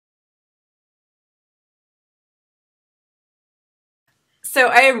So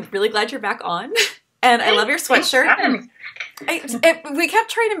I am really glad you're back on, and I love your sweatshirt. We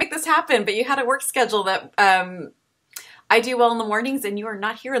kept trying to make this happen, but you had a work schedule that I do well in the mornings, and you are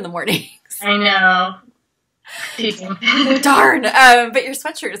not here in the mornings. I know. Darn. But your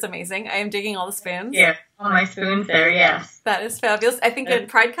sweatshirt is amazing. I am digging all the spoons. Yeah, all my spoons there, yes. That is fabulous. I think in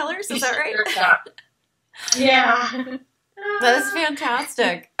Pride colors, is that right? Yeah. That is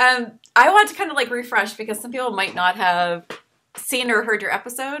fantastic. I want to kind of like refresh because some people might not have seen or heard your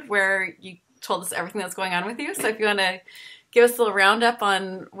episode where you told us everything that's going on with you. So if you want to give us a little roundup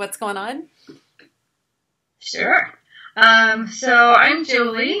on what's going on. Sure. So I'm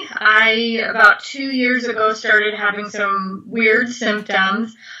Julie. I, about 2 years ago, started having some weird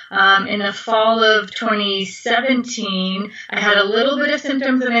symptoms. In the fall of 2017, I had a little bit of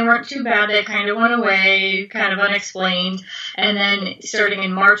symptoms and they weren't too bad. They kind of went away, kind of unexplained. And then starting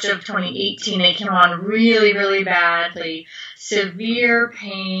in March of 2018, they came on really, really badly. Severe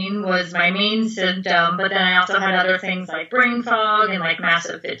pain was my main symptom, but then I also had other things like brain fog and like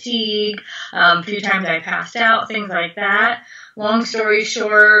massive fatigue. A few times I passed out, things like that. Long story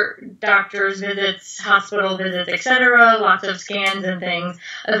short, doctor's visits, hospital visits, etc., lots of scans and things.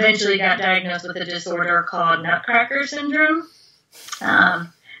 Eventually got diagnosed with a disorder called Nutcracker syndrome.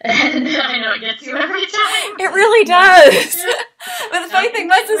 And I know it gets you every time. It really does. But the funny thing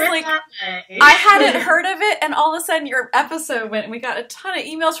was, is like, I hadn't heard of it, and all of a sudden your episode went, and we got a ton of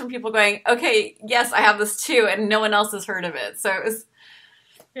emails from people going, okay, yes, I have this too, and no one else has heard of it. So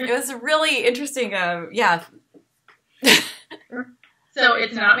it was really interesting, yeah. So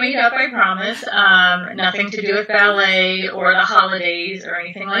it's not made up, I promise. Nothing to do with ballet or the holidays or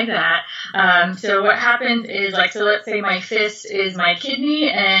anything like that. So what happens is, like, so let's say my fist is my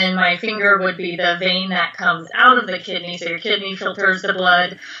kidney and my finger would be the vein that comes out of the kidney. So your kidney filters the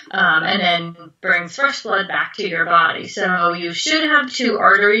blood and then brings fresh blood back to your body. So you should have two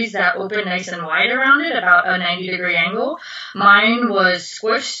arteries that open nice and wide around it, about a 90-degree angle. Mine was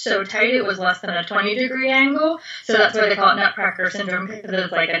squished so tight it was less than a 20-degree angle. So that's why they call it Nutcracker syndrome, because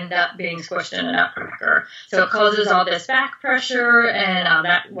it's like a nut being squished in a nutcracker. So it causes all this back pressure, and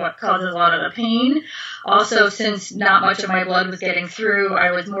that's what causes a lot of the pain. Also, since not much of my blood was getting through,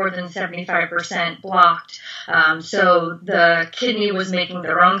 I was more than 75% blocked. So the kidney was making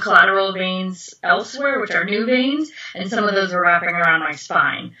their own collateral veins elsewhere, which are new veins, and some of those were wrapping around my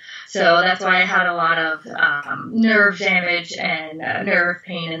spine. So that's why I had a lot of nerve damage and nerve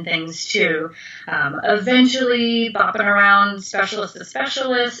pain and things too. Eventually, bopping around specialist to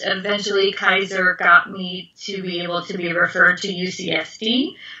specialist, eventually Kaiser got me to be able to be referred to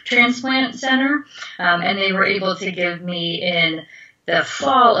UCSD Transplant Center, and they were able to give me in the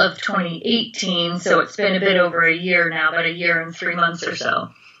fall of 2018, so it's been a bit over a year now, about a year and 3 months or so.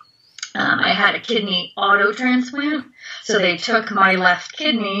 I had a kidney auto transplant, so they took my left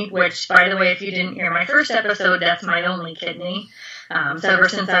kidney, which, by the way, if you didn't hear my first episode, that's my only kidney. So ever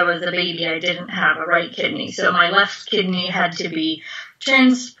since I was a baby, I didn't have a right kidney. So my left kidney had to be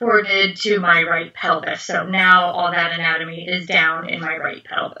transported to my right pelvis. So now all that anatomy is down in my right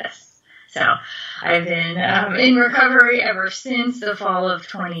pelvis. So I've been in recovery ever since the fall of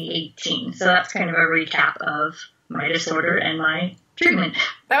 2018. So that's kind of a recap of my disorder and my treatment.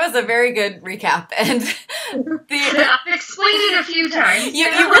 That was a very good recap, and I've explained it a few times. You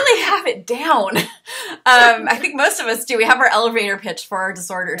really have it down. I think most of us do. We have our elevator pitch for our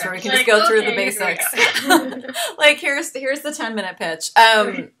disorders, where we can just go through the basics. Like here's the 10-minute pitch.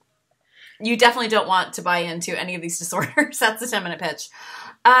 You definitely don't want to buy into any of these disorders. That's the 10-minute pitch.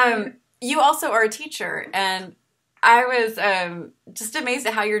 You also are a teacher, and I was just amazed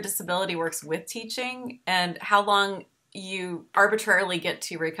at how your disability works with teaching and how long you arbitrarily get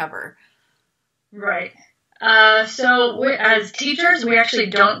to recover. Right. So as teachers, we actually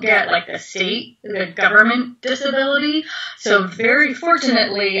don't get like the government disability. So very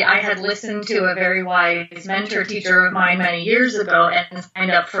fortunately, I had listened to a very wise mentor teacher of mine many years ago and signed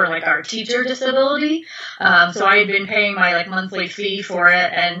up for like our teacher disability. So I had been paying my like monthly fee for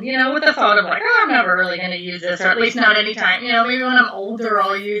it, and with the thought of like, oh, I'm never really going to use this, or at least not anytime. Maybe when I'm older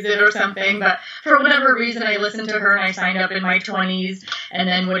I'll use it or something. But for whatever reason, I listened to her and I signed up in my 20s, and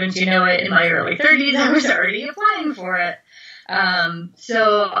then wouldn't you know it, in my early 30s, I was already applying for it.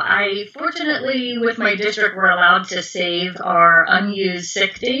 So I, fortunately, with my district, we're allowed to save our unused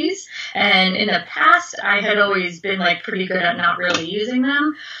sick days. And in the past, I had always been like pretty good at not really using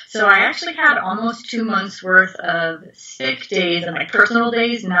them. So I actually had almost 2 months worth of sick days and my personal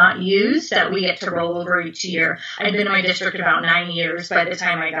days not used that we get to roll over each year. I'd been in my district about 9 years by the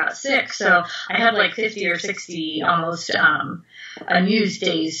time I got sick. So I had like 50 or 60 almost unused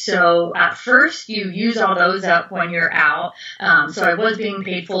days. So at first you use all those up when you're out. So I was being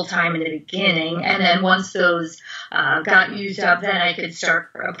paid full time in the beginning, and then once those got used up, then I could start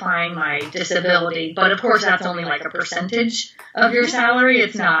applying my disability. But of course, that's only like a percentage of your salary.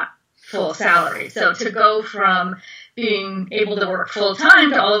 It's not full salary. So to go from being able to work full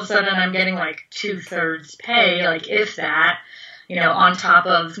time to all of a sudden I'm getting like 2/3 pay, like if that, on top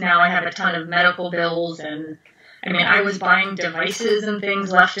of now I have a ton of medical bills, and I mean, I was buying devices and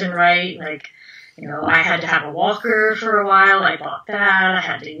things left and right. Like, I had to have a walker for a while. I bought that. I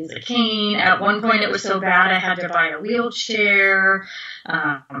had to use a cane. At one point, it was so bad I had to buy a wheelchair,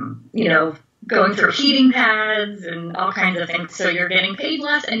 going through heating pads and all kinds of things. So you're getting paid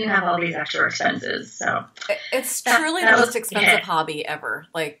less and you have all these extra expenses. So it's truly the most expensive hobby ever.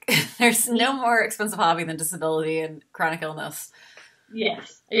 Like, there's no more expensive hobby than disability and chronic illness.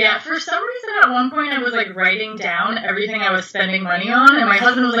 Yes. Yeah. For some reason, at one point, I was like writing down everything I was spending money on, and my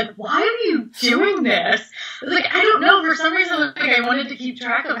husband was like, "Why are you doing this?" I was like, "I don't know. For some reason, like I wanted to keep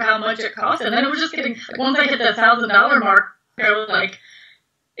track of how much it cost, and then it was just getting. Once I hit the $1,000 mark, I was like,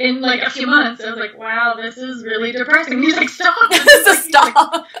 in like a few months, I was like, "Wow, this is really depressing." He's like, "Stop!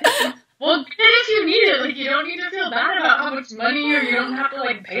 Stop." Well, get it if you need it. Like, you don't need to feel bad about how much money, or you don't have to,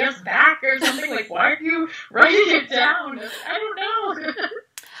 like, pay us back or something. Like, why are you writing it down? I don't know.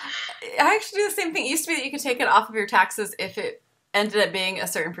 I actually do the same thing. It used to be that you could take it off of your taxes if it ended up being a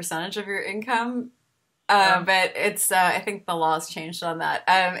certain percentage of your income. But it's, I think the laws changed on that.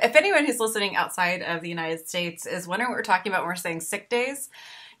 If anyone who's listening outside of the United States is wondering what we're talking about when we're saying sick days,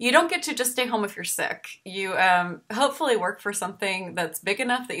 you don't get to just stay home if you're sick. You hopefully work for something that's big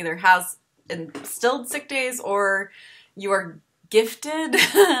enough that either has instilled sick days or you are gifted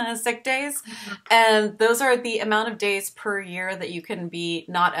sick days. And those are the amount of days per year that you can be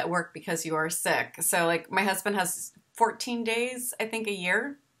not at work because you are sick. So like my husband has 14 days, I think, a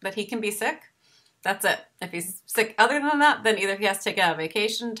year that he can be sick. That's it. If he's sick other than that, then either he has to take a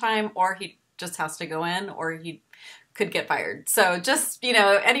vacation time or he just has to go in or he could get fired. So just,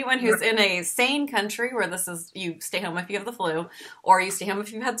 anyone who's in a sane country where this is, you stay home if you have the flu, or you stay home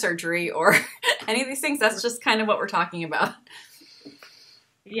if you've had surgery, or any of these things, that's just kind of what we're talking about.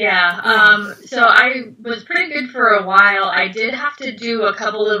 Yeah. So I was pretty good for a while. I did have to do a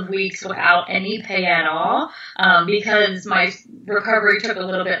couple of weeks without any pay at all, because my recovery took a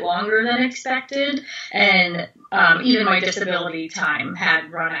little bit longer than expected, and even my disability time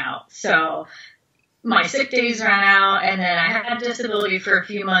had run out. So my sick days ran out, and then I had disability for a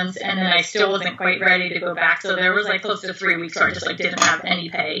few months, and then I still wasn't quite ready to go back. So there was like close to 3 weeks where I just like didn't have any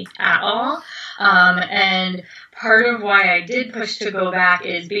pay at all. And part of why I did push to go back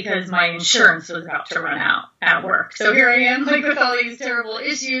is because my insurance was about to run out at work. So here I am, like with all these terrible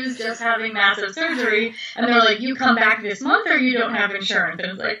issues, just having massive surgery, and they're like, "You come back this month or you don't have insurance."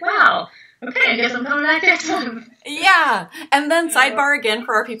 And it's like, wow. Okay, I guess I'm coming back next month. Yeah. And then sidebar again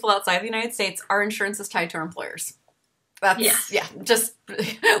for our people outside the United States, our insurance is tied to our employers. That's, just,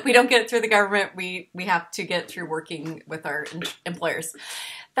 we don't get it through the government. We have to get through working with our employers.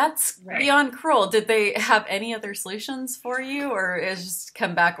 That's beyond cruel. Did they have any other solutions for you, or is just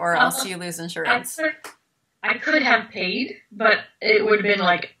come back or else you lose insurance? I could have paid, but it would have been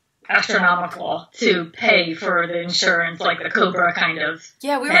like astronomical to pay for the insurance, like the COBRA kind of.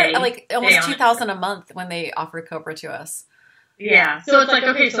 Yeah, we were like almost $2,000 a month when they offered COBRA to us. Yeah, so it's like,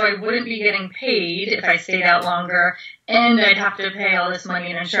 okay, so I wouldn't be getting paid if I stayed out longer, and I'd have to pay all this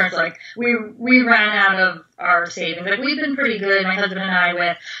money in insurance. Like, we ran out of our savings. Like, we've been pretty good, my husband and I,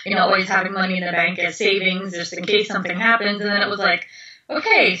 with, always having money in the bank as savings just in case something happens, and then it was like,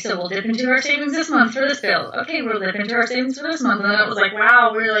 okay, so we'll dip into our savings this month for this bill. Okay, we'll dip into our savings for this month. And then it was like,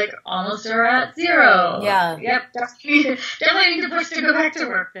 wow, we're like almost at zero. Yeah. Yep, definitely need to push to go back to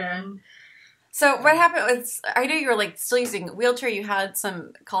work then. So what happened was, I know you were like still using a wheelchair. You had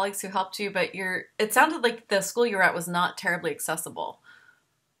some colleagues who helped you, but it sounded like the school you were at was not terribly accessible.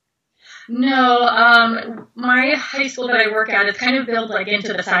 No, my high school that I work at is kind of built like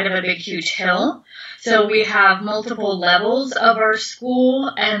into the side of a big, huge hill. So we have multiple levels of our school,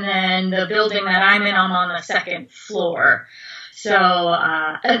 and then the building that I'm in, I'm on the second floor. So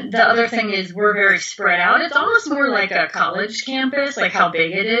the other thing is we're very spread out. It's almost more like a college campus, like how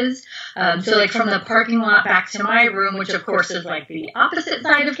big it is. So like from the parking lot back to my room, which of course is like the opposite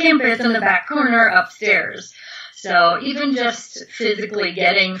side of campus in the back corner upstairs. So even just physically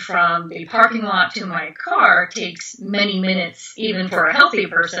getting from the parking lot to my car takes many minutes, even for a healthy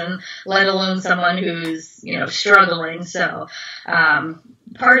person, let alone someone who's, struggling. So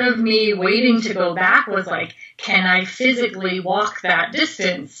part of me waiting to go back was like, can I physically walk that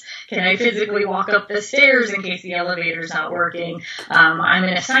distance? Can I physically walk up the stairs in case the elevator's not working? I'm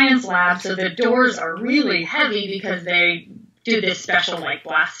in a science lab, so the doors are really heavy because they do this special like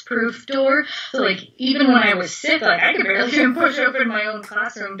blast-proof door. So like even when I was sick, like I could barely even push open my own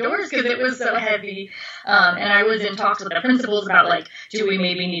classroom doors because it was so heavy. And I was in talks with the principals about like, do we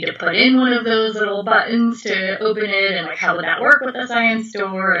maybe need to put in one of those little buttons to open it, and like how would that work with the science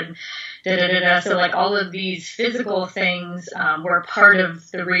door, and So like all of these physical things were part of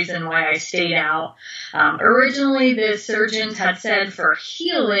the reason why I stayed out. Originally, the surgeons had said for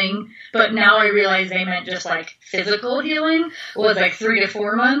healing, but now I realize they meant just like physical healing was like 3 to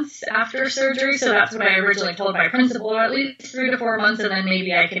 4 months after surgery. So that's what I originally told my principal, at least 3 to 4 months, and then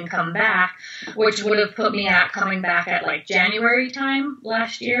maybe I can come back, which would have put me at coming back at like January time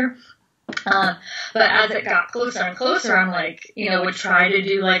last year. But as it got closer and closer, I'm like, would try to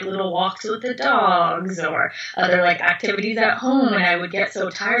do like little walks with the dogs or other like activities at home. And I would get so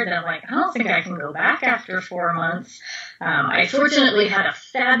tired that I'm like, I don't think I can go back after 4 months. I fortunately had a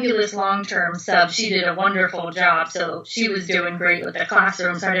fabulous long-term sub. She did a wonderful job. So she was doing great with the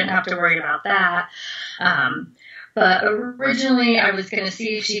classroom. So I didn't have to worry about that. But originally I was going to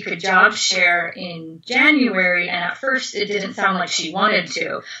see if she could job share in January, and at first it didn't sound like she wanted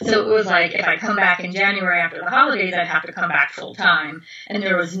to. So it was like, if I come back in January after the holidays, I'd have to come back full time. And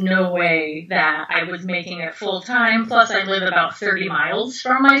there was no way that I was making it full time. Plus I live about 30 miles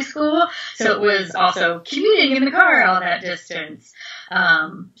from my school. So it was also commuting in the car all that distance.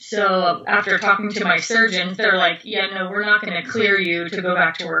 So after talking to my surgeons, they're like, yeah, no, we're not going to clear you to go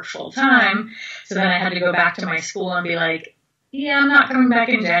back to work full time. So then I had to go back to my school and be like, yeah, I'm not coming back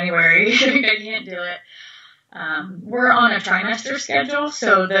in January. I can't do it. We're on a trimester schedule,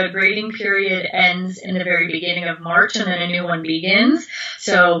 so the grading period ends in the very beginning of March, and then a new one begins.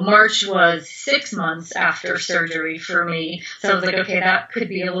 So March was 6 months after surgery for me. So I was like, okay, that could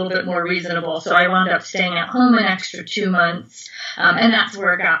be a little bit more reasonable. So I wound up staying at home an extra 2 months. And that's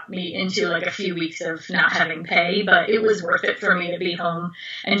where it got me into like a few weeks of not having pay, but it was worth it for me to be home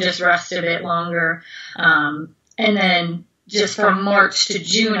and just rest a bit longer. And then just from March to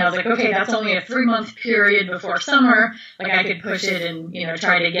June, I was like, okay, that's only a 3-month period before summer. Like I could push it and,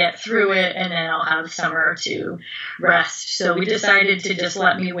 try to get through it, and then I'll have summer to rest. So we decided to just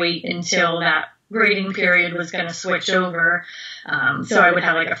let me wait until that grading period was going to switch over. So I would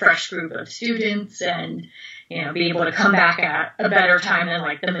have like a fresh group of students and, be able to come back at a better time than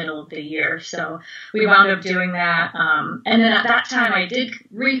like the middle of the year. So we wound up doing that. And then at that time I did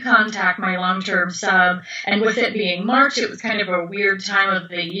recontact my long-term sub, and with it being March, it was kind of a weird time of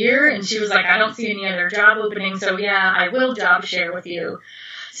the year. And she was like, I don't see any other job openings. So yeah, I will job share with you.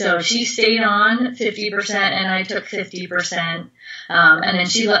 So she stayed on 50% and I took 50%. And then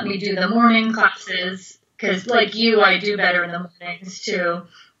she let me do the morning classes because like you, I do better in the mornings too.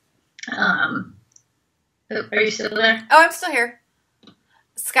 Are you still there? Oh, I'm still here.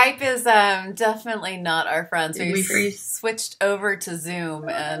 Skype is definitely not our friend. So we switched over to Zoom,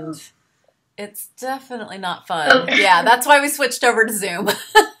 and it's definitely not fun. Okay. Yeah, that's why we switched over to Zoom.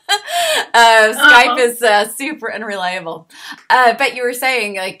 Skype is super unreliable. But you were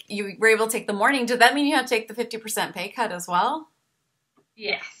saying, like, you were able to take the morning. Did that mean you had to take the 50% pay cut as well?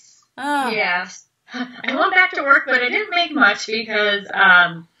 Yes. Oh. Yes. I went back to work, but I didn't make much because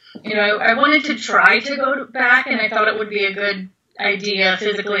I wanted to try to go back, and I thought it would be a good idea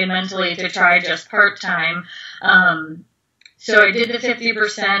physically and mentally to try just part-time. So I did the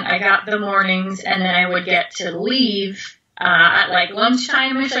 50%, I got the mornings, and then I would get to leave at like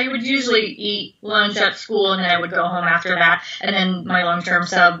lunchtime-ish. I would usually eat lunch at school, and then I would go home after that, and then my long-term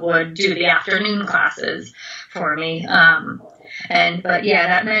sub would do the afternoon classes for me. But yeah,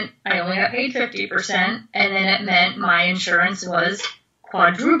 that meant I only got paid 50%, and then it meant my insurance was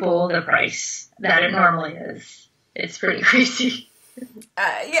quadruple the price that it normally is. It's pretty crazy.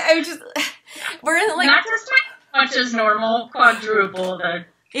 We're in like not just much as normal, quadruple the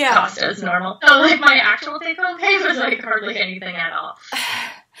cost as normal. So like my actual take home pay was like hardly anything at all.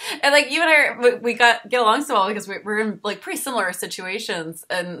 And like you and I, we get along so well because we're in like pretty similar situations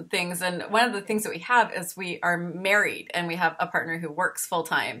and things. And one of the things that we have is we are married and we have a partner who works full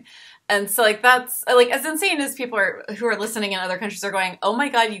time. And so like that's like as insane as people who are listening in other countries are going, oh my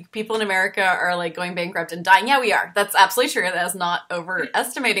God, you people in America are like going bankrupt and dying. Yeah, we are. That's absolutely true. That is not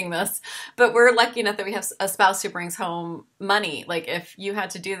overestimating this. But we're lucky enough that we have a spouse who brings home money. Like if you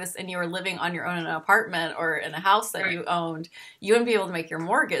had to do this and you were living on your own in an apartment or in a house that you owned, you wouldn't be able to make your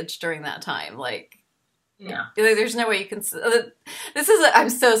mortgage during that time. Like Yeah. Like, there's no way you can. This is.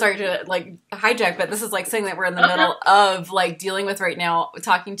 I'm so sorry to like hijack, but this is like something that we're in the middle of like dealing with right now.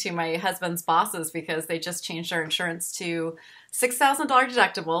 Talking to my husband's bosses because they just changed our insurance to $6,000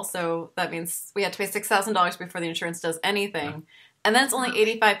 deductible. So that means we have to pay $6,000 before the insurance does anything, and then it's only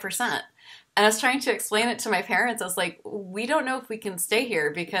 85%. And I was trying to explain it to my parents. I was like, we don't know if we can stay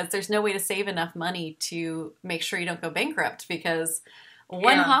here because there's no way to save enough money to make sure you don't go bankrupt because.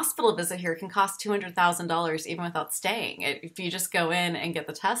 One hospital visit here can cost $200,000 even without staying. If you just go in and get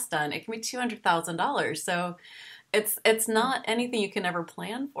the test done, it can be $200,000. So it's not anything you can ever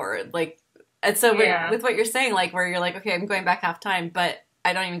plan for. Like, and so with what you're saying, like where you're like, okay, I'm going back half time, but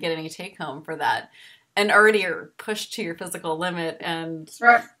I don't even get any take home for that. And already you're pushed to your physical limit and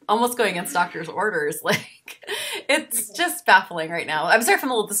almost going against doctor's orders. Like, it's just baffling right now. I'm sorry if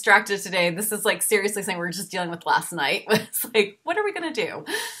I'm a little distracted today. This is like seriously something we were just dealing with last night. It's like, what are we going to do?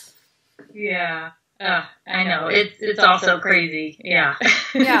 Yeah. I know. It's also crazy. Yeah.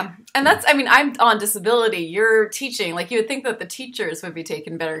 Yeah. And that's, I mean, I'm on disability. You're teaching. Like, you would think that the teachers would be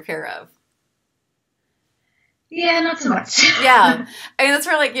taken better care of. Yeah, not so much. Yeah. I mean, that's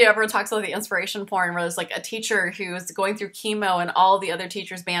where, like, you know, everyone talks about the inspiration porn where there's, like, a teacher who's going through chemo and all the other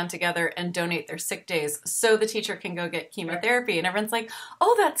teachers band together and donate their sick days so the teacher can go get chemotherapy. And everyone's like,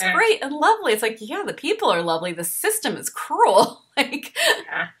 oh, that's great and lovely. It's like, yeah, the people are lovely. The system is cruel. Like,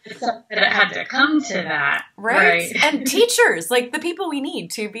 yeah, it's that it had to come to that. Right? And teachers, like, the people we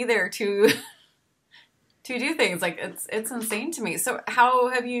need to be there to do things. Like, it's insane to me. So how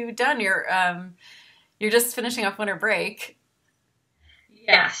have you done your... You're just finishing off winter break.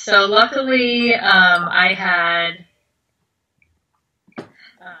 Yeah, so luckily I had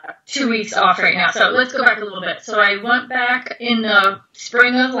 2 weeks off right now. So let's go back a little bit. So I went back in the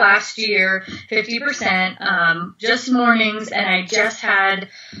spring of last year, 50%, just mornings, and I just had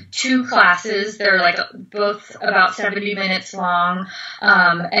 2 classes. They're like both about 70 minutes long,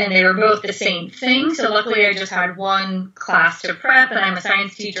 and they were both the same thing. So luckily I just had one class to prep, and I'm a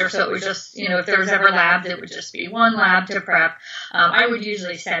science teacher, so it was just, you know, if there was ever labs, it would just be one lab to prep. I would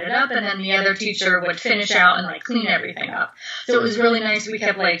usually set it up, and then the other teacher would finish out and like clean everything up. So it was really nice. We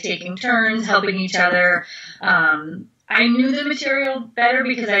kept like taking turns, helping each other. I knew the material better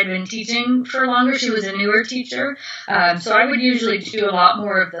because I'd been teaching for longer. She was a newer teacher. So I would usually do a lot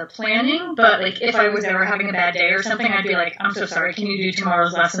more of the planning, but like if I was ever having a bad day or something, I'd be like, I'm so sorry, can you do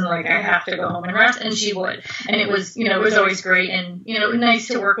tomorrow's lesson? Like I have to go home and rest. And she would. And it was, you know, it was always great and, you know, nice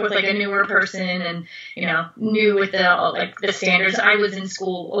to work with like a newer person and, you know, new with the standards. I was in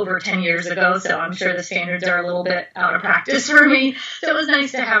school over 10 years ago, so I'm sure the standards are a little bit out of practice for me. So it was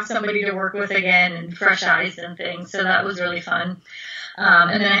nice to have somebody to work with again and fresh eyes and things. So that was really fun.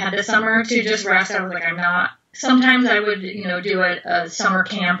 And then I had the summer to just rest. I was like, sometimes I would, you know, do a summer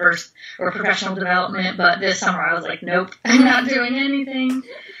camp or professional development, but this summer I was like, nope, I'm not doing anything.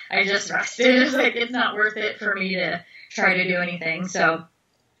 I just rested. It's like, it's not worth it for me to try to do anything. So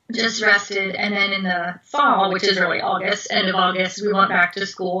just rested. And then in the fall, which is really August, end of August, we went back to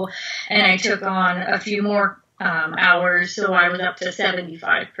school and I took on a few more hours. So I was up to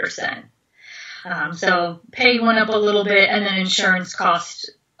 75%. So pay went up a little bit, and then insurance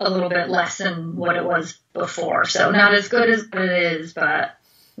cost a little bit less than what it was before. So not as good as it is, but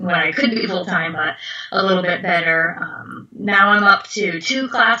when I could be full time, but a little bit better. Now I'm up to 2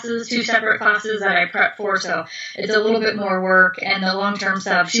 separate classes that I prep for. So it's a little bit more work. And the long-term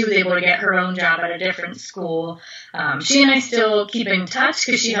sub, she was able to get her own job at a different school. She and I still keep in touch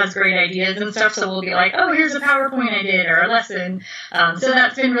because she has great ideas and stuff. So we'll be like, oh, here's a PowerPoint I did or a lesson. So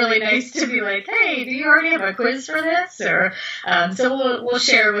that's been really nice to be like, hey, do you already have a quiz for this? Or so we'll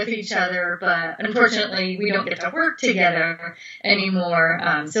share with each other. But unfortunately, we don't get to work together anymore.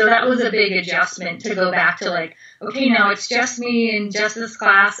 So that was a big adjustment to go back to like, okay, now it's just me and just this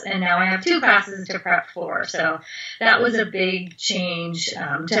class, and now I have 2 classes to prep for. So that was a big change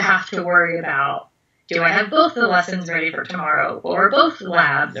to have to worry about. Do I have both the lessons ready for tomorrow, or both the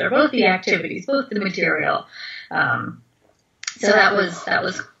labs, or both the activities, both the material? So that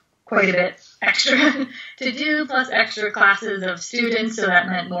was quite a bit extra to do, plus extra classes of students. So that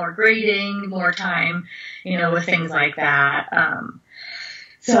meant more grading, more time, you know, with things like that.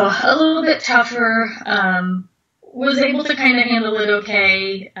 So a little bit tougher. Was able to kind of handle it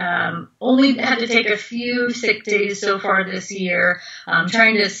okay. Only had to take a few sick days so far this year.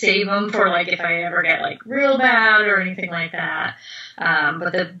 Trying to save them for like if I ever get like real bad or anything like that.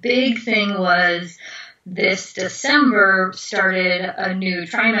 But the big thing was this December started a new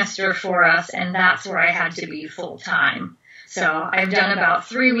trimester for us, and that's where I had to be full time. So I've done about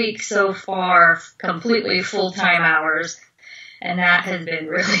 3 weeks so far, completely full-time hours, and that has been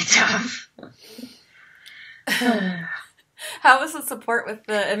really tough. How was the support with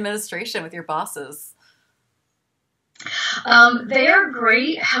the administration, with your bosses? They are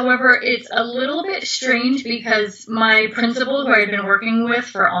great. However, it's a little bit strange because my principal, who I've been working with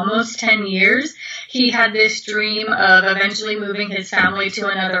for almost 10 years, he had this dream of eventually moving his family to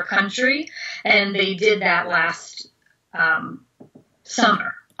another country, and they did that last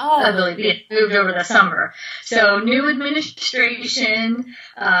summer. I believe it moved over the summer. So new administration,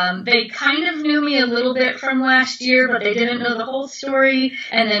 they kind of knew me a little bit from last year, but they didn't know the whole story.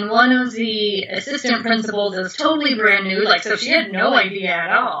 And then one of the assistant principals is totally brand new, like, so she had no idea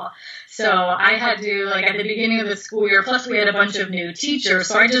at all. So I had to, like, at the beginning of the school year, plus we had a bunch of new teachers,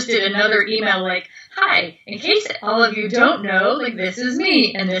 so I just did another email like, hi, in case all of you don't know, like, this is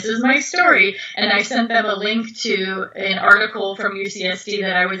me, and this is my story. And I sent them a link to an article from UCSD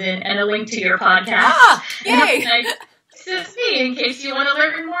that I was in, and a link to your podcast. Yay! And this is me, in case you want to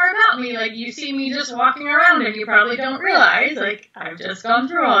learn more about me. Like, you see me just walking around, and you probably don't realize, like, I've just gone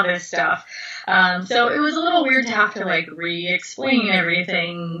through all this stuff. So it was a little weird to have to, like, re-explain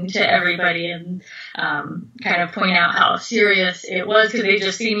everything to everybody and kind of point out how serious it was, because they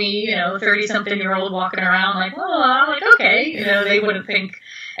just see me, 30-something-year-old walking around like, oh, I'm like, okay. They wouldn't think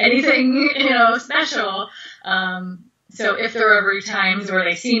anything, special. So if there are ever times where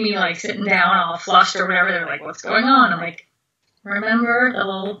they see me, like, sitting down all flushed or whatever, they're like, what's going on? I'm like, remember the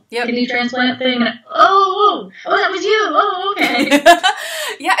little kidney transplant thing? Oh, that was you. Oh, okay.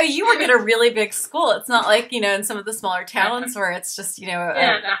 Yeah, you work at a really big school. It's not like, in some of the smaller towns where it's just,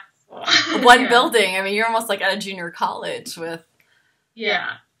 one building. I mean, you're almost like at a junior college with...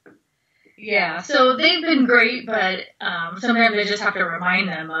 Yeah. So they've been great, but sometimes I just have to remind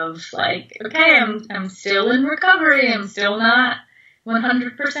them of, like, okay, I'm still in recovery. I'm still not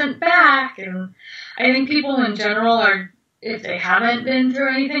 100% back. And I think people in general are, if they haven't been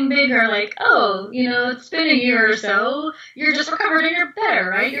through anything big, are like, oh, it's been a year or so, you're just recovered and you're better,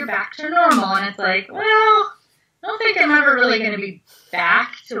 right? You're back to normal. And it's like, well, I don't think I'm ever really going to be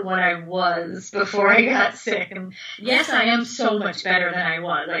back to what I was before I got sick. And yes, I am so much better than I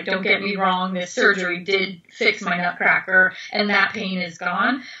was. Like, don't get me wrong, this surgery did fix my Nutcracker, and that pain is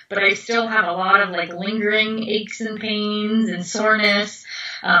gone. But I still have a lot of, like, lingering aches and pains and soreness.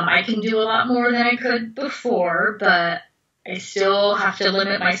 I can do a lot more than I could before, but I still have to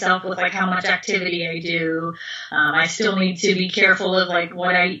limit myself with, like, how much activity I do. I still need to be careful of, like,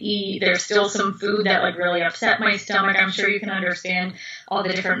 what I eat. There's still some food that, like, really upset my stomach. I'm sure you can understand all the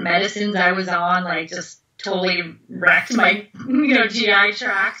different medicines I was on, like, just totally wrecked my, GI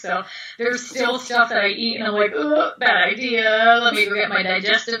tract. So there's still stuff that I eat, and I'm like, oh, bad idea. Let me go get my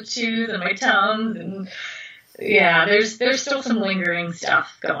digestive tubes and my Tums. And, yeah, there's still some lingering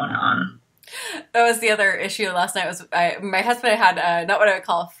stuff going on. That was the other issue last night. My husband had not what I would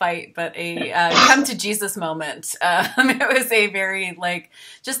call a fight, but a come to Jesus moment. It was a very, like,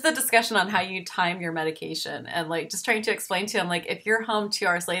 just the discussion on how you time your medication, and, like, just trying to explain to him, like, if you're home 2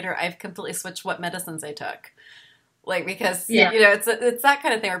 hours later, I've completely switched what medicines I took. Like, because, it's that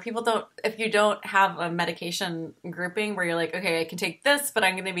kind of thing where people don't, if you don't have a medication grouping where you're like, okay, I can take this, but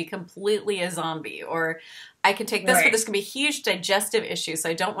I'm going to be completely a zombie, or I can take this, but there's going to be a huge digestive issue, so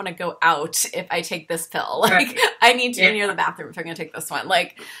I don't want to go out if I take this pill. Like, I need to be near the bathroom if I'm going to take this one.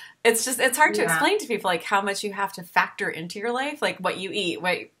 Like, it's hard to explain to people, like, how much you have to factor into your life, like, what you eat,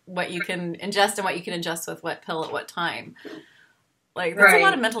 what you can ingest, and what you can ingest with what pill at what time. Like, that's a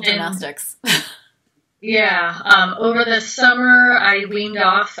lot of mental gymnastics. Yeah, over the summer, I weaned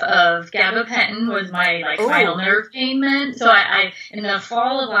off of gabapentin, was my, like, final nerve pain med. So I in the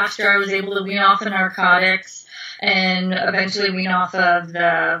fall of last year, I was able to wean off the narcotics and eventually wean off of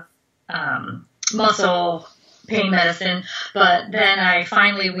the muscle pain medicine. But then I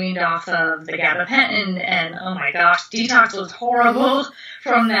finally weaned off of the gabapentin, and oh my gosh, detox was horrible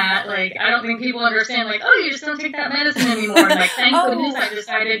from that. Like, I don't think people understand, like, oh, you just don't take that medicine anymore. And, like, thank goodness I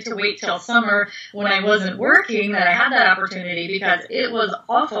decided to wait till summer when I wasn't working, that I had that opportunity, because it was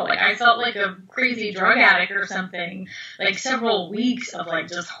awful. Like, I felt like a crazy drug addict or something. Like, several weeks of, like,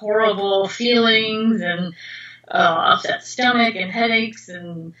 just horrible feelings and upset stomach and headaches,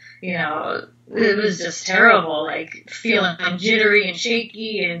 and, it was just terrible, like, feeling jittery and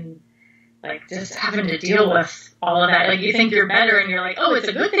shaky, and, like, just having to deal with all of that. Like, you think you're better, and you're like, oh, it's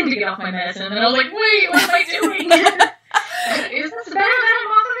a good thing to get off my medicine, and then I was like, wait, what am I doing? Is this better that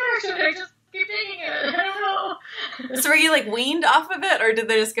I'm off of it, or should I just keep taking it? I don't know. So were you, like, weaned off of it, or did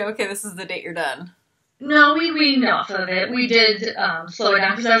they just go, okay, this is the date you're done? No, we weaned off of it. We did slow it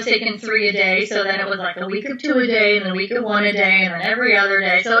down, because I was taking 3 a day, so then it was like a week of 2 a day, and then a week of 1 a day, and then every other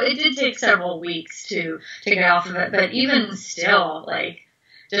day. So it did take several weeks to get off of it, but even still, like,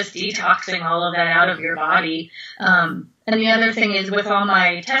 just detoxing all of that out of your body. And the other thing is with all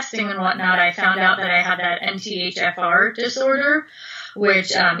my testing and whatnot, I found out that I had that MTHFR disorder,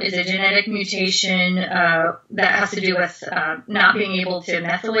 which is a genetic mutation that has to do with not being able to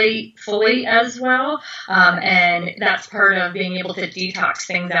methylate fully as well. And that's part of being able to detox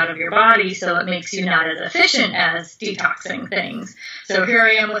things out of your body, so it makes you not as efficient as detoxing things. So here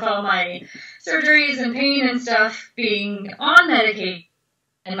I am with all my surgeries and pain and stuff being on medication,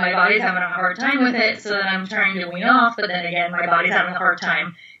 and my body's having a hard time with it, so then I'm trying to wean off, but then again, my body's having a hard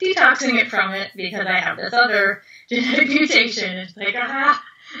time detoxing it from it because I have this other genetic mutation. It's like, damned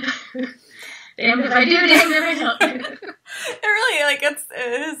if I do, damned if I don't. It really, like, it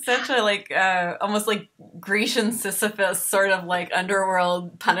is such a, like, almost like Grecian Sisyphus sort of, like,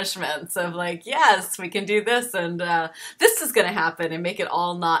 underworld punishments of, like, yes, we can do this, and this is going to happen, and make it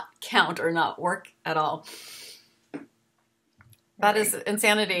all not count or not work at all. That is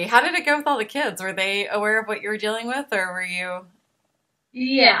insanity. How did it go with all the kids? Were they aware of what you were dealing with, or were you?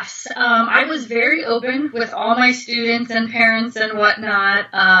 Yes. I was very open with all my students and parents and whatnot.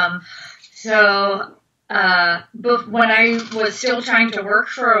 But when I was still trying to work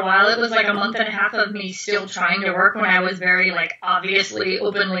for a while, it was like a month and a half of me still trying to work when I was very, like, obviously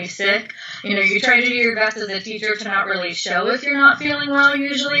openly sick. You know, you try to do your best as a teacher to not really show if you're not feeling well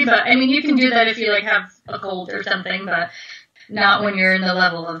usually, but I mean, you can do that if you, like, have a cold or something, but not when you're in the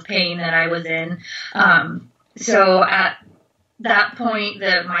level of pain that I was in. So at that point,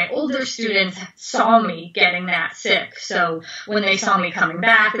 my older students saw me getting that sick. So when they saw me coming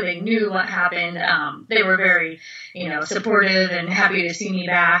back, they knew what happened. They were very, supportive and happy to see me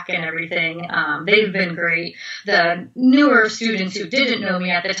back and everything. They've been great. The newer students who didn't know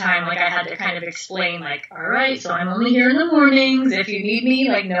me at the time, like, I had to kind of explain, like, all right, so I'm only here in the mornings. If you need me,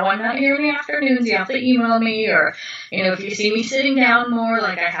 like, no, I'm not here in the afternoons. You have to email me, or, if you see me sitting down more,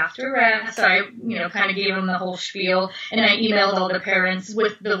 like, I have to rest. So I, kind of gave them the whole spiel, and I emailed all the parents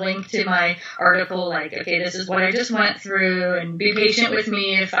with the link to my article, like, okay, this is what I just went through, and be patient with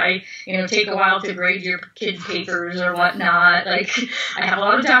me if I, take a while to grade your kids' papers or whatnot. Like, I have a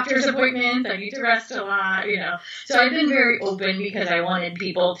lot of doctor's appointments, I need to rest a lot, So I've been very open because I wanted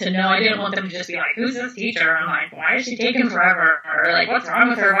people to know. I didn't want them to just be like, who's this teacher? I'm like, why is she taking forever? Or, like, what's wrong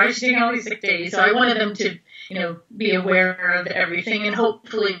with her? Why is she taking all these sick days? So I wanted them to, be aware of everything and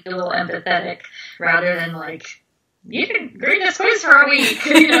hopefully be a little empathetic rather than, like, you can grade this quiz for a week,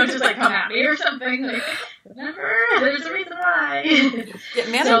 just, like, come at me or something. Like, whatever, there's a reason why.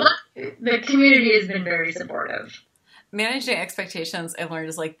 Yeah, so the community has been very supportive. Managing expectations, I've learned,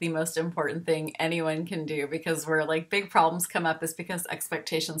 is, like, the most important thing anyone can do, because where, like, big problems come up is because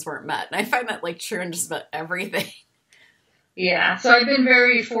expectations weren't met. And I find that, like, true in just about everything. Yeah, so I've been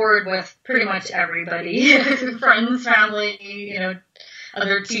very forward with pretty much everybody. Friends, family,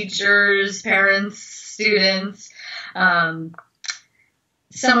 other teachers, parents, students.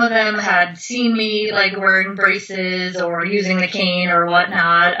 Some of them had seen me, like, wearing braces or using the cane or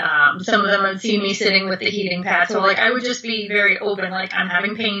whatnot. Some of them had seen me sitting with the heating pad. So, like, I would just be very open, like, I'm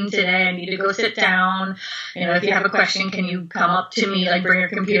having pain today, I need to go sit down. If you have a question, can you come up to me, like, bring your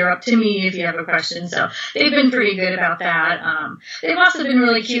computer up to me if you have a question. So they've been pretty good about that. They've also been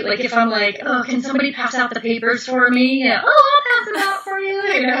really cute. Like, if I'm like, oh, can somebody pass out the papers for me? Oh, I'll pass them out for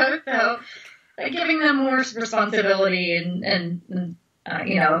you, So, like, giving them more responsibility and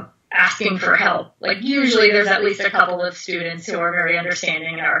asking for help. Like, usually there's at least a couple of students who are very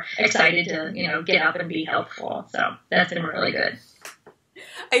understanding and are excited to, get up and be helpful. So that's been really good.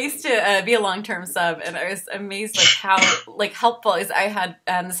 I used to be a long-term sub, and I was amazed, like, how, like, helpful is. I had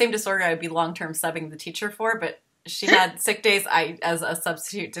the same disorder I would be long-term subbing the teacher for, but she had sick days. I, as a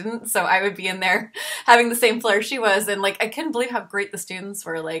substitute, didn't. So I would be in there having the same flare she was. And, like, I couldn't believe how great the students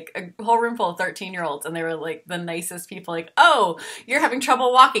were. Like, a whole room full of 13-year-olds. And they were, like, the nicest people. Like, oh, you're having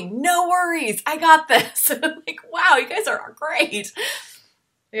trouble walking. No worries. I got this. Like, wow, you guys are great.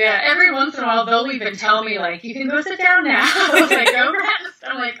 Yeah, every once in a while, they'll even tell me, like, you can go sit down now. Like, go rest.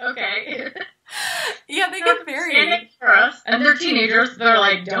 I'm like, okay. Yeah, they get very... Stand for us. And they're teenagers. They're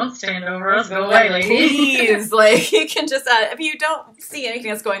like, don't stand over us. Go away, lady. Please. Like, you can just... if you don't see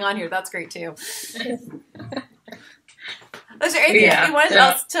anything that's going on here, that's great, too. Is there anyone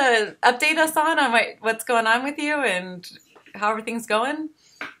else to update us on what's going on with you and how everything's going?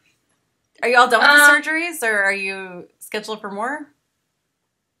 Are you all done with the surgeries, or are you scheduled for more?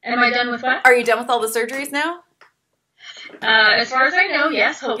 Am I done with what? Are you done with all the surgeries now? As far as I know,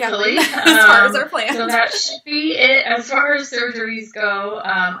 yes, hopefully. Yeah. As far as our plan. So that should be it as far as surgeries go.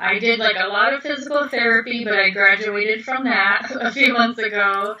 I did, like, a lot of physical therapy, but I graduated from that a few months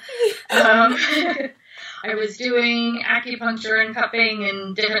ago. I was doing acupuncture and cupping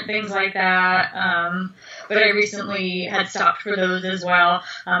and different things like that. But I recently had stopped for those as well.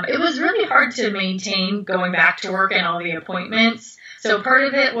 It was really hard to maintain going back to work and all the appointments. So part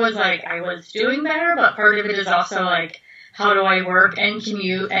of it was like I was doing better, but part of it is also like, how do I work and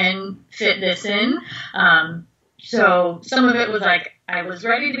commute and fit this in? So some of it was like I was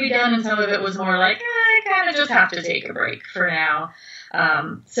ready to be done, and some of it was more like I kind of just have to take a break for now.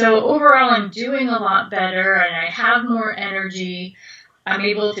 So overall, I'm doing a lot better, and I have more energy. I'm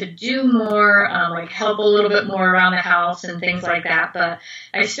able to do more, like help a little bit more around the house and things like that. But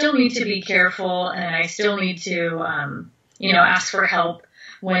I still need to be careful, and I still need to, ask for help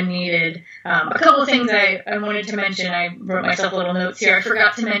when needed. A couple of things I wanted to mention. I wrote myself little notes here. I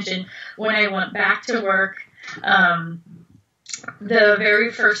forgot to mention when I went back to work. The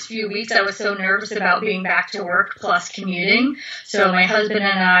very first few weeks, I was so nervous about being back to work plus commuting. So my husband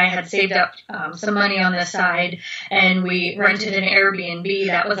and I had saved up some money on the side, and we rented an Airbnb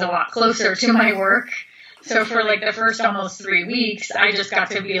that was a lot closer to my work. So for like the first almost 3 weeks, I just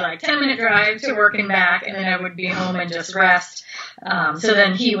got to be like 10-minute drive to work and back, and then I would be home and just rest. So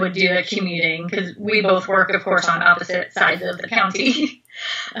then he would do the commuting, because we both work, of course, on opposite sides of the county.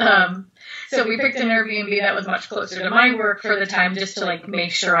 So we picked an Airbnb that was much closer to my work for the time, just to like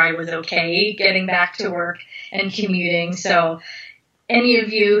make sure I was okay getting back to work and commuting. So any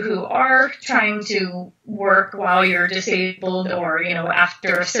of you who are trying to work while you're disabled or,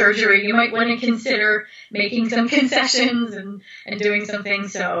 after surgery, you might want to consider making some concessions and doing some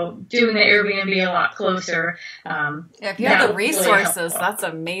things. So doing the Airbnb a lot closer. If you have the resources, really, that's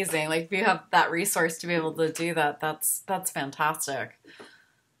amazing. Like if you have that resource to be able to do that, that's fantastic.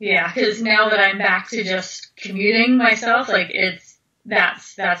 Yeah, because now that I'm back to just commuting myself, like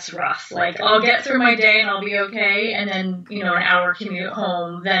that's rough. Like I'll get through my day and I'll be okay, and then an hour commute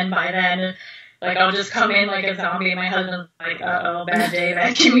home. Then by then, like I'll just come in like a zombie. My husband's like, "Uh-oh, bad day,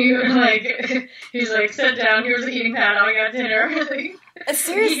 bad commute." Like he's like, "Sit down. Here's a heating pad. I got dinner." Like,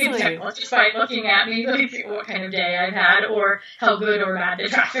 seriously, he can tell just by looking at me like what kind of day I've had or how good or bad the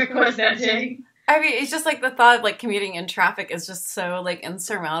traffic was that day. I mean, it's just like the thought of like commuting in traffic is just so like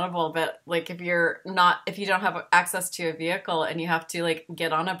insurmountable. But like if you don't have access to a vehicle and you have to like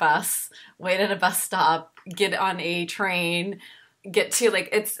get on a bus, wait at a bus stop, get on a train, get to like,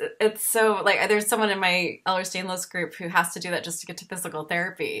 it's so like there's someone in my Eller Stainless group who has to do that just to get to physical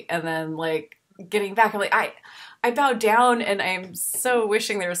therapy. And then like getting back, I'm like, I bow down, and I'm so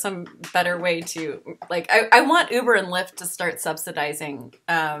wishing there was some better way to like, I want Uber and Lyft to start subsidizing,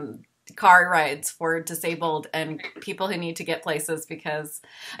 car rides for disabled and people who need to get places, because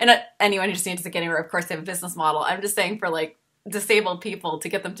and not anyone who just needs to get anywhere. Of course, they have a business model. I'm just saying for like disabled people to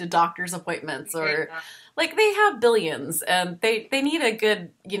get them to doctor's appointments or like they have billions and they need a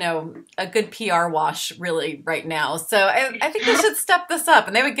good PR wash really right now. So I think they should step this up,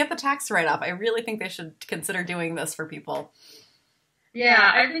 and they would get the tax write-off. I really think they should consider doing this for people.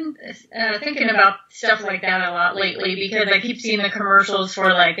 Yeah, I've been thinking about stuff like that a lot lately, because I keep seeing the commercials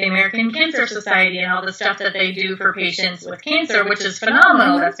for like the American Cancer Society and all the stuff that they do for patients with cancer, which is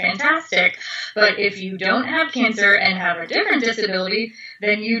phenomenal. That's fantastic. But if you don't have cancer and have a different disability,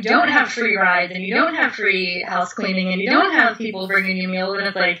 then you don't have free rides and you don't have free house cleaning and you don't have people bringing you meals. And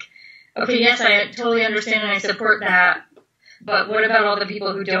it's like, okay, yes, I totally understand and I support that. But what about all the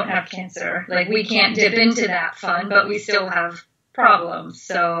people who don't have cancer? Like, we can't dip into that fund, but we still have problems.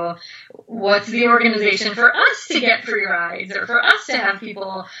 So what's the organization for us to get free rides, or for us to have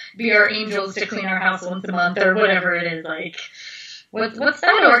people be our angels to clean our house once a month, or whatever it is? Like, what's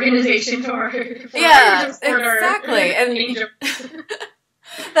that organization for? Yeah, exactly. And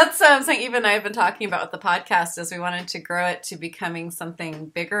that's something even I've been talking about with the podcast, is we wanted to grow it to becoming something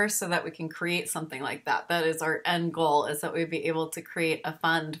bigger so that we can create something like that. That is our end goal, is that we'd be able to create a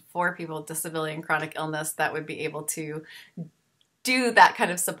fund for people with disability and chronic illness that would be able to do that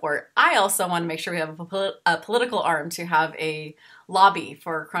kind of support. I also want to make sure we have a political arm to have a lobby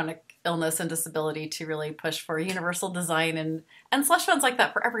for chronic illness and disability to really push for universal design and slush funds like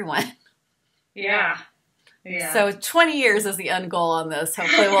that for everyone. Yeah. Yeah. So 20 years is the end goal on this.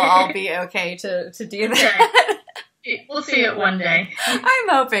 Hopefully we'll all be okay to do that. Okay. We'll see it one day. I'm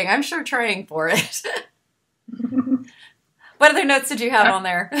hoping. I'm sure trying for it. What other notes did you have on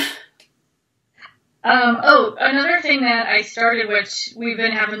there? Another thing that I started, which we've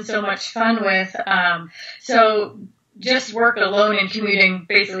been having so much fun with, so just work alone and commuting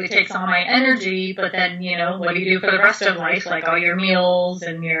basically takes all my energy, but then, what do you do for the rest of life? Like all your meals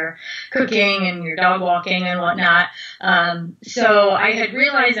and your cooking and your dog walking and whatnot. So I had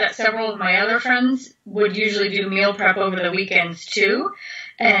realized that several of my other friends would usually do meal prep over the weekends too.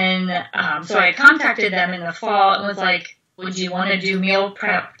 And so I contacted them in the fall and was like, would you want to do meal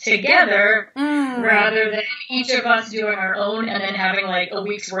prep together rather than each of us doing our own and then having like a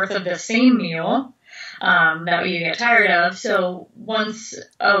week's worth of the same meal that we get tired of? So once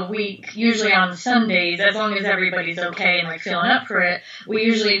a week, usually on Sundays, as long as everybody's okay and like feeling up for it, we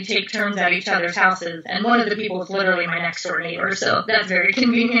usually take turns at each other's houses. And one of the people is literally my next door neighbor, so that's very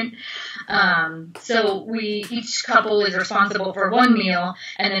convenient. So each couple is responsible for one meal,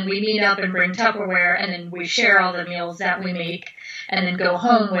 and then we meet up and bring Tupperware, and then we share all the meals that we make, and then go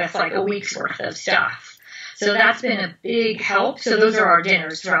home with like a week's worth of stuff. So that's been a big help. So those are our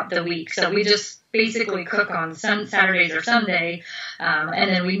dinners throughout the week. So we just basically cook on Saturdays or Sunday, and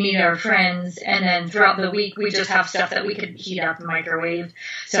then we meet our friends, and then throughout the week we just have stuff that we could heat up and microwave.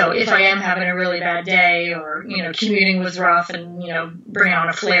 So if I am having a really bad day, or commuting was rough and bring on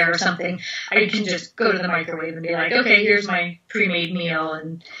a flare or something, I can just go to the microwave and be like, okay, here's my pre-made meal,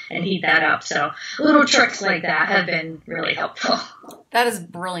 and heat that up. So little tricks like that have been really helpful. That is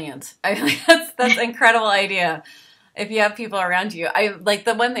brilliant. I think that's an incredible idea. If you have people around you, I like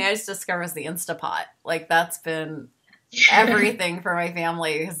the one thing I just discovered was the Instapot. Like that's been everything for my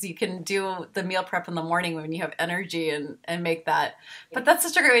family, because you can do the meal prep in the morning when you have energy and make that. But that's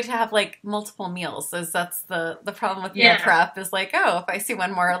such a great way to have like multiple meals. That's the problem with meal prep is like, oh, if I see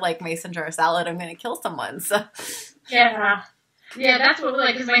one more like mason jar salad, I'm going to kill someone. So yeah, that's what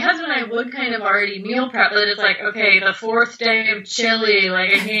because my husband and I would kind of already meal prep, but it's like, okay, the fourth day of chili, like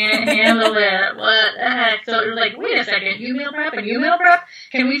I can't handle it. What the heck? So it was like, wait a second, you meal prep and you meal prep?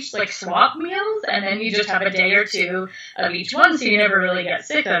 Can we just like swap meals? And then you just have a day or two of each one, so you never really get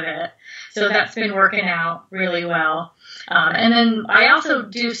sick of it. So that's been working out really well. And then I also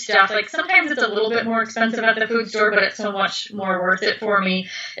do stuff, like sometimes it's a little bit more expensive at the food store, but it's so much more worth it for me,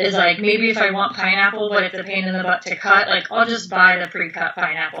 is like maybe if I want pineapple, but it's a pain in the butt to cut, like I'll just buy the pre-cut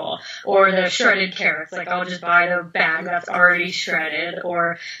pineapple, or the shredded carrots, like I'll just buy the bag that's already shredded,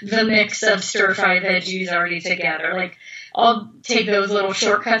 or the mix of stir-fry veggies already together. Like I'll take those little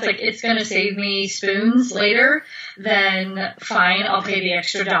shortcuts. Like it's going to save me spoons later, then fine, I'll pay the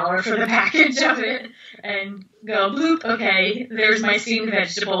extra $1 for the package of it and go bloop, okay, there's my steamed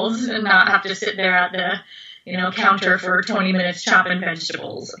vegetables, and not have to sit there at the counter for 20 minutes chopping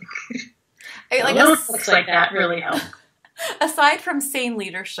vegetables. Little tricks like that really help. Aside from Sane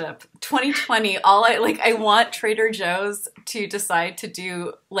leadership, 2020, I want Trader Joe's to decide to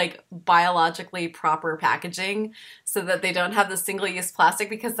do like biologically proper packaging so that they don't have the single-use plastic,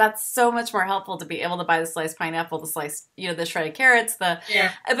 because that's so much more helpful to be able to buy the sliced pineapple, the sliced, the shredded carrots, But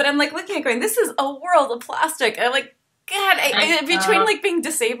I'm like looking at going, this is a world of plastic. And I'm like, God, between like being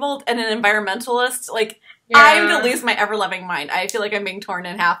disabled and an environmentalist, like I'm going to lose my ever-loving mind. I feel like I'm being torn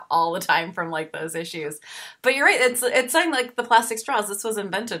in half all the time from like those issues. But you're right. It's something like the plastic straws. This was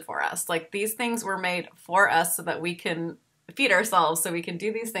invented for us. Like these things were made for us so that we can feed ourselves, so we can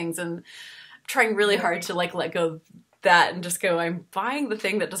do these things. And I'm trying really hard to like let go of that and just go, I'm buying the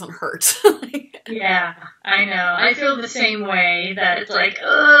thing that doesn't hurt. Yeah, I know. I feel the same way, that it's like,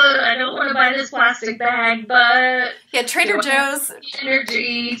 I don't want to buy this plastic bag, but yeah, Trader Joe's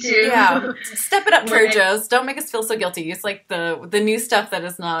energy to step it up, Trader Joe's. Don't make us feel so guilty. Use like the new stuff that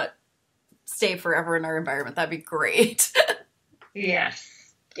is not stay forever in our environment. That'd be great. Yes.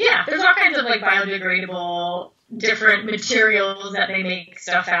 Yeah, there's all kinds of like biodegradable different materials that they make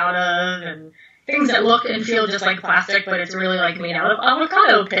stuff out of, and things that look and feel just like plastic, but it's really like made out of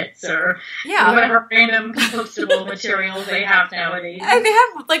avocado pits or whatever random compostable materials they have nowadays. And they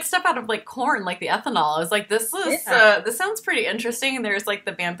have like stuff out of like corn, like the ethanol. I was like, this sounds pretty interesting. And there's like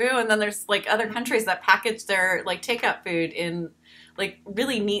the bamboo, and then there's like other countries that package their like takeout food in like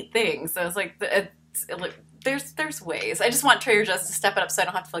really neat things. So it's like there's ways. I just want Trader Joe's to step it up so I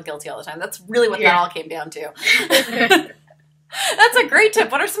don't have to feel guilty all the time. That's really what that all came down to. That's a great tip.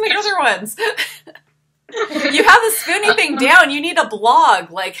 What are some of the other ones? You have the Spoonie thing down. You need a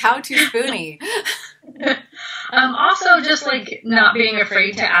blog, like How to Spoonie. Also, just like not being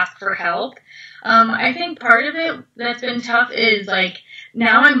afraid to ask for help. I think part of it that's been tough is like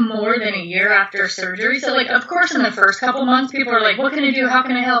now I'm more than a year after surgery. So like, of course, in the first couple months, people are like, what can I do? How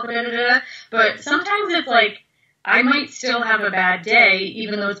can I help? Da, da, da. But sometimes it's like, I might still have a bad day,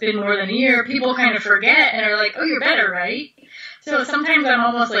 even though it's been more than a year. People kind of forget and are like, oh, you're better, right? So sometimes I'm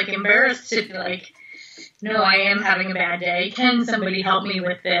almost like embarrassed to like no, I am having a bad day. Can somebody help me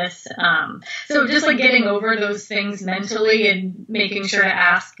with this? So just like getting over those things mentally and making sure to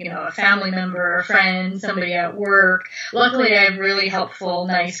ask, a family member, a friend, somebody at work. Luckily, I have really helpful,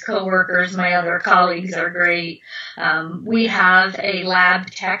 nice coworkers. My other colleagues are great. We have a lab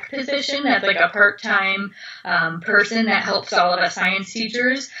tech position that's like a part-time person that helps all of us science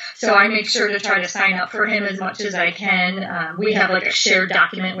teachers. So I make sure to try to sign up for him as much as I can. We have like a shared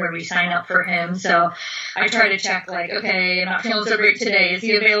document where we sign up for him. So I try to check like, okay, I'm not feeling so great today. Is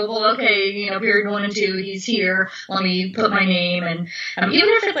he available? Okay, period 1 and 2, he's here. Let me put my name. And even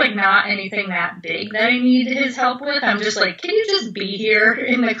if it's like not anything that big that I need his help with, I'm just like, can you just be here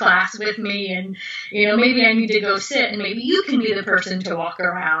in the class with me? And, maybe I need to go sit and maybe you can be the person to walk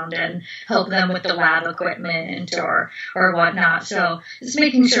around and help them with the lab equipment or whatnot. So just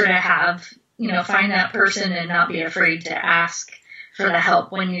making sure to have, find that person and not be afraid to ask for the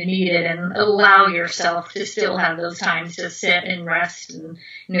help when you need it, and allow yourself to still have those times to sit and rest. And,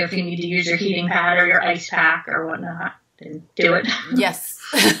 if you need to use your heating pad or your ice pack or whatnot, then do it. Yes.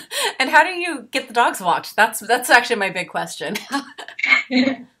 And how do you get the dogs walked? That's actually my big question.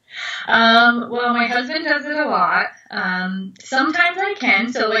 Well, my husband does it a lot. Sometimes I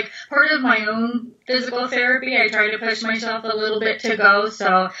can. So like part of my own physical therapy, I try to push myself a little bit to go.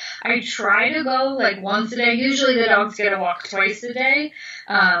 So I try to go like once a day. Usually the dogs get a walk twice a day.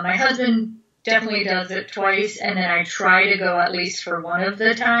 My husband definitely does it twice, and then I try to go at least for one of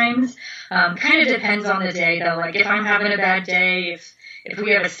the times. Kind of depends on the day though. Like if I'm having a bad day, if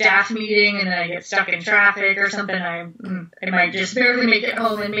we have a staff meeting and then I get stuck in traffic or something, I might just barely make it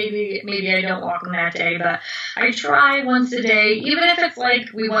home, and maybe I don't walk them that day. But I try once a day, even if it's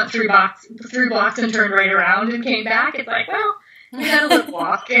like we went through blocks and turned right around and came back. It's like, well, we had a little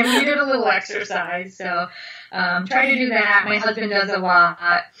walk and we did a little exercise. So try to do that. My husband does a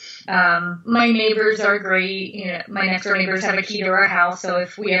lot. My neighbors are great. My next door neighbors have a key to our house, so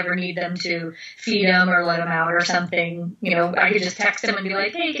if we ever need them to feed them or let them out or something, I could just text them and be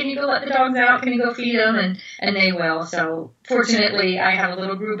like, hey, can you go let the dogs out? Can you go feed them? And they will. So fortunately, I have a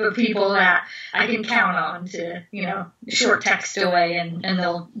little group of people that I can count on to, short text away, and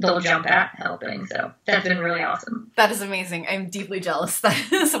they'll jump at helping. So that's been really awesome. That is amazing. I'm deeply jealous.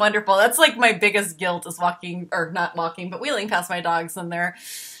 That is wonderful. That's like my biggest guilt is not walking, but wheeling past my dogs, and they're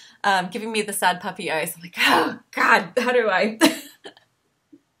giving me the sad puppy eyes. I'm like, oh, God, how do I?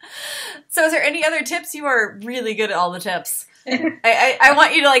 So is there any other tips? You are really good at all the tips. I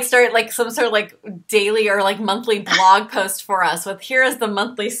want you to like start like some sort of like daily or like monthly blog post for us with here is the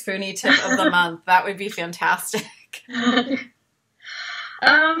monthly Spoonie tip of the month. That would be fantastic.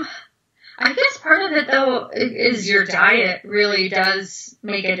 I guess part of it though is your diet really does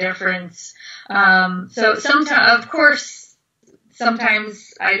make a difference. So sometimes, of course,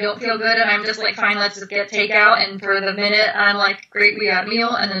 sometimes I don't feel good and I'm just like, fine, let's just get takeout. And for the minute I'm like, great, we got a meal,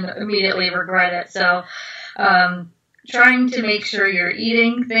 and then immediately regret it. So, trying to make sure you're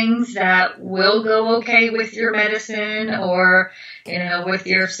eating things that will go okay with your medicine or, with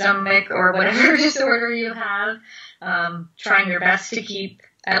your stomach or whatever disorder you have. Trying your best to keep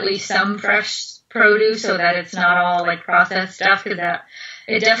at least some fresh produce so that it's not all like processed stuff, because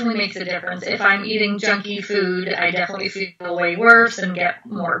it definitely makes a difference. If I'm eating junky food, I definitely feel way worse and get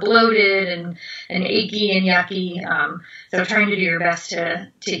more bloated and achy and yucky. So trying to do your best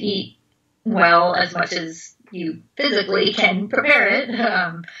to eat well as much as you physically can prepare it.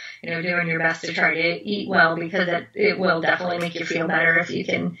 Doing your best to try to eat well, because it will definitely make you feel better if you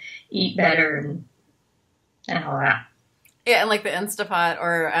can eat better and all that. Yeah, and like the Instapot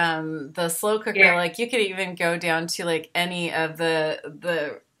or the slow cooker, like you could even go down to like any of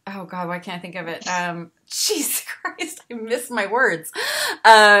the oh God, why can't I think of it? Jesus Christ, I miss my words.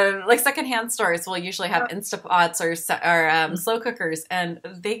 Like secondhand stores will usually have Instapots or slow cookers, and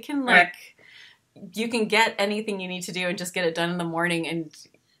they can like you can get anything you need to do and just get it done in the morning. And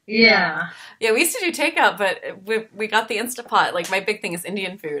yeah, we used to do takeout, but we got the Instapot. Like my big thing is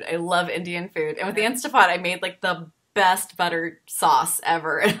Indian food. I love Indian food, and with the Instapot, I made like the best butter sauce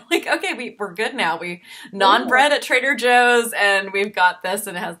ever. And like, okay, we're good now. We non-bread at Trader Joe's, and we've got this,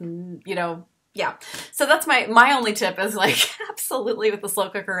 and it has, yeah. So that's my only tip is like absolutely with the slow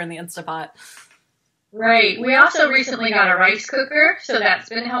cooker and the Instapot. Right. We also recently got a rice cooker, so that's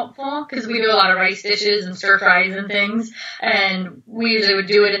been helpful because we do a lot of rice dishes and stir fries and things, and we usually would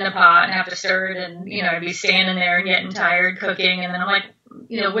do it in the pot and have to stir it, and I'd be standing there and getting tired cooking, and then I'm like,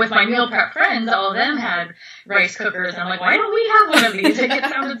 with my meal prep friends, all of them had rice cookers. And I'm like, why don't we have one of these? It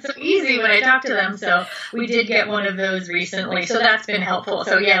sounded so easy when I talked to them. So we did get one of those recently. So that's been helpful.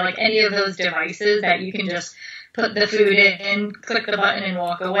 So yeah, like any of those devices that you can just put the food in, click the button and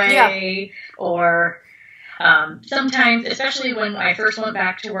walk away, or Sometimes, especially when I first went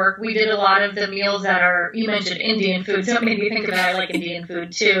back to work, we did a lot of the meals that are, you mentioned Indian food, so it made me think about I like Indian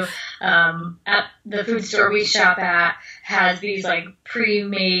food too. At the food store we shop at has these like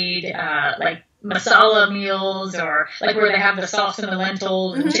pre-made, like masala meals, or like where they have the sauce and the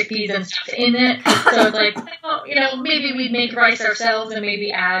lentils and chickpeas and stuff in it. So it's like, well, maybe we'd make rice ourselves and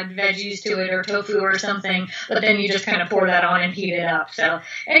maybe add veggies to it or tofu or something, but then you just kind of pour that on and heat it up. So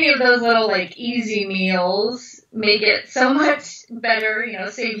any of those little like easy meals make it so much better,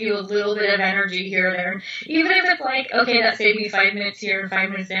 save you a little bit of energy here or there. And even if it's like, okay, that saved me 5 minutes here and 5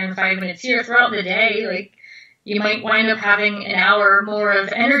 minutes there and 5 minutes here throughout the day, like you might wind up having an hour more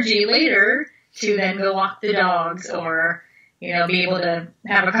of energy later to then go walk the dogs, or be able to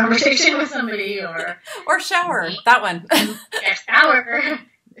have a conversation with somebody, or shower. That one. Shower.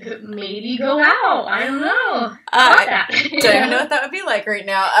 Maybe go out. I don't know. I don't even know what that would be like right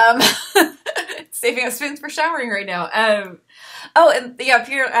now. Saving up spoons for showering right now. And yeah, if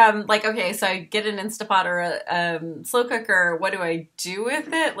you're like, okay, so I get an Instapot or a slow cooker, what do I do with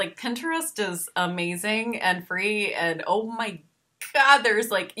it? Like, Pinterest is amazing and free, and oh my God,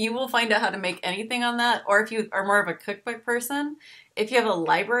 there's like, you will find out how to make anything on that. Or if you are more of a cookbook person, if you have a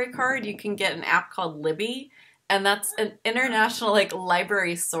library card, you can get an app called Libby, and that's an international like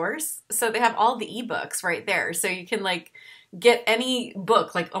library source. So they have all the ebooks right there. So you can like get any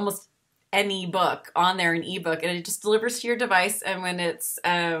book, like almost any book on there, an ebook, and it just delivers to your device. And when it's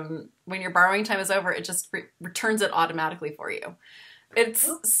when your borrowing time is over, it just returns it automatically for you. It's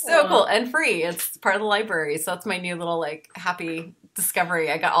so cool and free. It's part of the library. So that's my new little like happy discovery.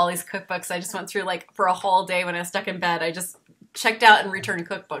 I got all these cookbooks. I just went through like for a whole day when I was stuck in bed. I just checked out and returned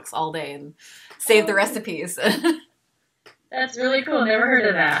cookbooks all day and saved the recipes. That's really cool. Never heard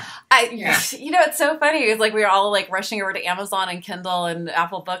of that. It's so funny. It's like we were all like rushing over to Amazon and Kindle and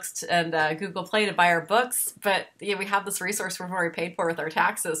Apple Books and Google Play to buy our books. But we have this resource we've already paid for with our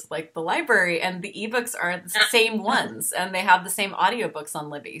taxes, like the library, and the ebooks are the same ones, and they have the same audiobooks on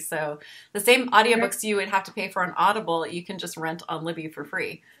Libby. So the same audiobooks you would have to pay for on Audible, you can just rent on Libby for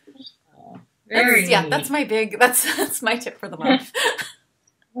free. That's my that's my tip for the month.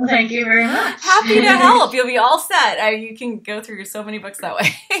 Well, thank you very much. Happy to help. You'll be all set. You can go through so many books that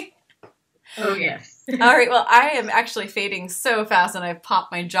way. Oh, yes. All right. Well, I am actually fading so fast and I've popped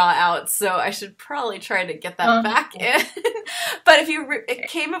my jaw out, so I should probably try to get that back in. But if you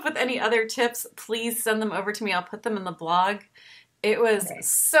came up with any other tips, please send them over to me. I'll put them in the blog. It was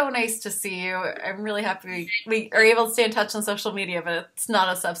so nice to see you. I'm really happy we are able to stay in touch on social media, but it's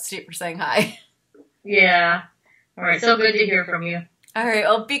not a substitute for saying hi. Yeah. All right. So good to hear from you. All right.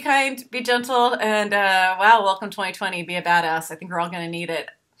 Well, be kind, be gentle, and wow, welcome 2020. Be a badass. I think we're all going to need it.